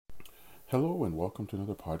Hello and welcome to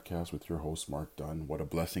another podcast with your host, Mark Dunn. What a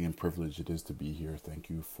blessing and privilege it is to be here. Thank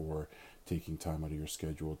you for taking time out of your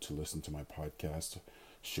schedule to listen to my podcast,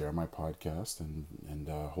 share my podcast, and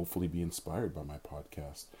hopefully be inspired by my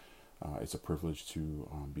podcast. It's a privilege to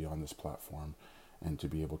be on this platform and to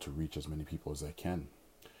be able to reach as many people as I can.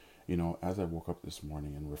 As I woke up this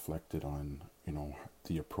morning and reflected on,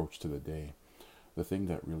 the approach to the day, the thing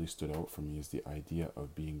that really stood out for me is the idea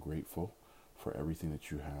of being grateful for everything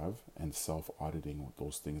that you have and self auditing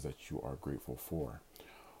those things that you are grateful for.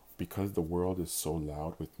 Because the world is so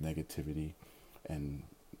loud with negativity and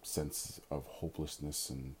sense of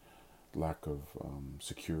hopelessness and lack of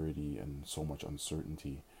security and so much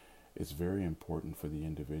uncertainty, it's very important for the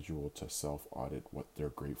individual to self audit what they're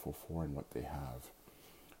grateful for and what they have.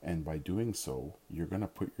 And by doing so, you're going to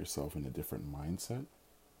put yourself in a different mindset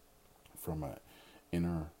from an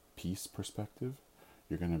inner peace perspective.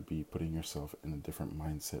 You're going to be putting yourself in a different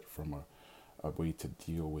mindset from a way to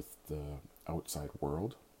deal with the outside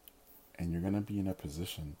world. And you're going to be in a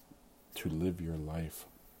position to live your life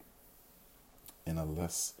in a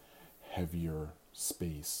less heavier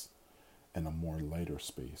space and a more lighter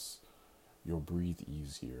space. You'll breathe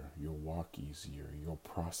easier, you'll walk easier, you'll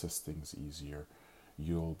process things easier,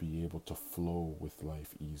 you'll be able to flow with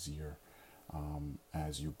life easier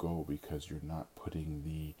as you go, because you're not putting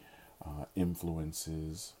the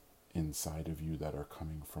influences inside of you that are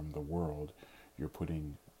coming from the world. You're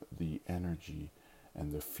putting the energy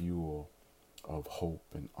and the fuel of hope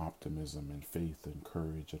and optimism and faith and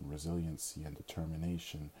courage and resiliency and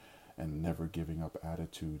determination and never giving up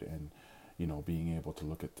attitude, and being able to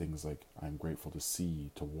look at things like, I'm grateful to see,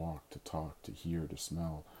 to walk, to talk, to hear, to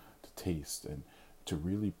smell, to taste, and to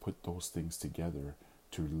really put those things together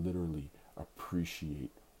to literally appreciate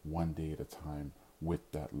one day at a time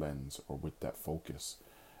with that lens or with that focus.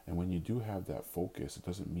 And when you do have that focus, it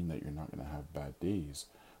doesn't mean that you're not going to have bad days,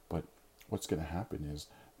 but what's going to happen is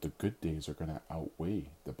the good days are going to outweigh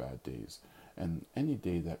the bad days. And any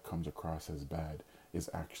day that comes across as bad is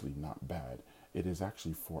actually not bad. It is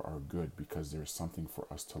actually for our good, because there's something for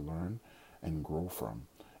us to learn and grow from.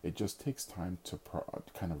 It just takes time to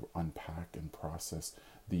kind of unpack and process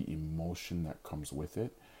the emotion that comes with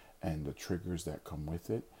it and the triggers that come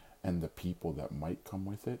with it and the people that might come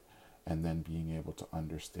with it, and then being able to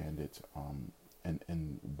understand it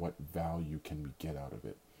and what value can we get out of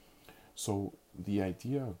it. So the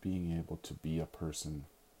idea of being able to be a person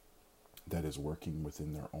that is working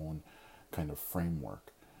within their own kind of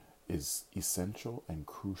framework is essential and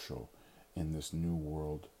crucial in this new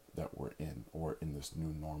world that we're in, or in this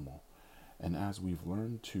new normal. And as we've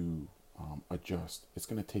learned to adjust, it's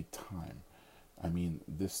going to take time. I mean,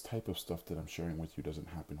 this type of stuff that I'm sharing with you doesn't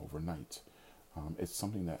happen overnight. It's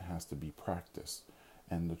something that has to be practiced.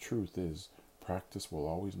 And the truth is, practice will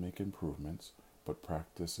always make improvements, but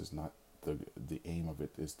practice is not the aim of it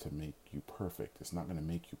is to make you perfect. It's not going to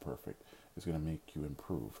make you perfect. It's going to make you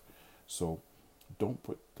improve. So don't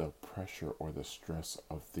put the pressure or the stress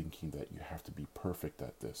of thinking that you have to be perfect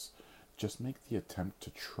at this. Just make the attempt to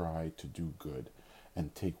try to do good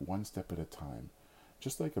and take one step at a time.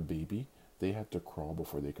 Just like a baby, they had to crawl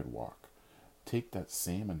before they could walk. Take that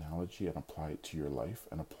same analogy and apply it to your life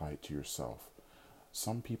and apply it to yourself.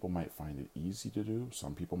 Some people might find it easy to do.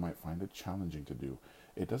 Some people might find it challenging to do.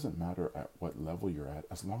 It doesn't matter at what level you're at,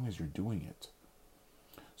 as long as you're doing it.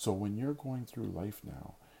 So when you're going through life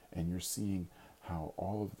now and you're seeing how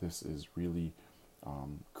all of this is really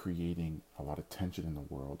creating a lot of tension in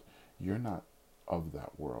the world, you're not of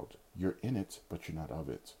that world. You're in it, but you're not of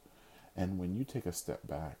it. And when you take a step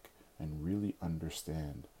back and really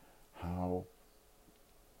understand how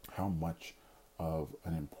much of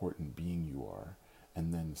an important being you are,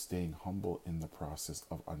 and then staying humble in the process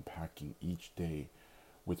of unpacking each day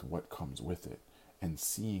with what comes with it, and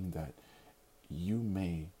seeing that you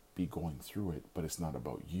may be going through it, but it's not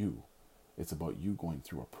about you. It's about you going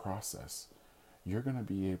through a process. You're going to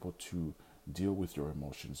be able to deal with your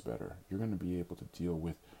emotions better. You're going to be able to deal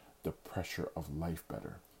with the pressure of life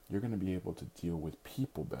better. You're going to be able to deal with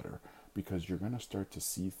people better, because you're going to start to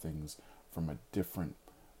see things from a different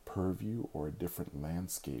purview or a different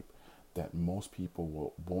landscape that most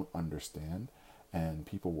people won't understand, and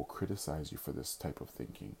people will criticize you for this type of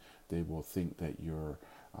thinking. They will think that you're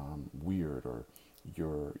weird, or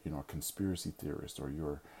you're a conspiracy theorist, or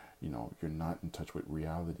you're not in touch with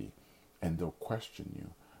reality, and they'll question you,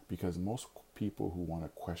 because most people who want to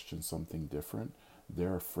question something different,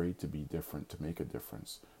 they're afraid to be different to make a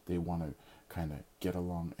difference. They want to kind of get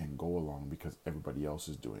along and go along because everybody else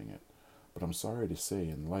is doing it. But I'm sorry to say,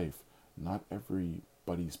 in life, not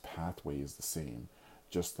everybody's pathway is the same,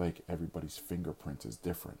 just like everybody's fingerprint is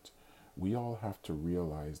different. We all have to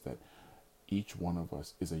realize that each one of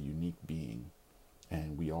us is a unique being,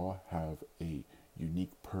 and we all have a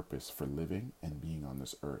unique purpose for living and being on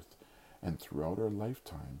this earth. And throughout our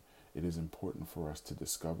lifetime, it is important for us to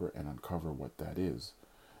discover and uncover what that is.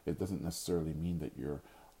 It doesn't necessarily mean that you're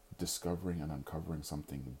discovering and uncovering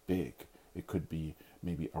something big. It could be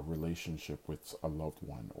maybe a relationship with a loved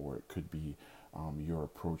one, or it could be your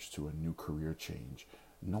approach to a new career change.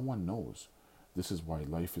 No one knows. This is why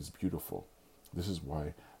life is beautiful. This is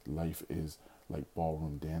why life is like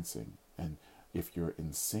ballroom dancing. And if you're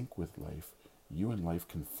in sync with life, you and life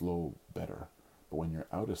can flow better. But when you're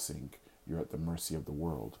out of sync, you're at the mercy of the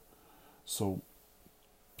world. So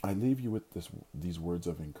I leave you with these words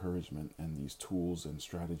of encouragement and these tools and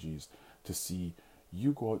strategies to see.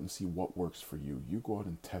 You go out and see what works for you. You go out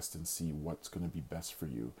and test and see what's going to be best for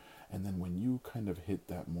you. And then when you kind of hit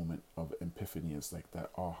that moment of epiphany, it's like that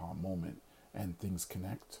aha moment, and things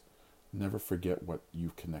connect, never forget what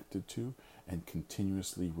you've connected to, and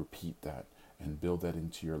continuously repeat that and build that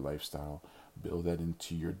into your lifestyle, build that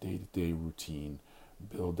into your day-to-day routine,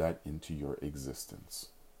 build that into your existence.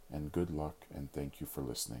 And good luck, and thank you for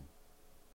listening.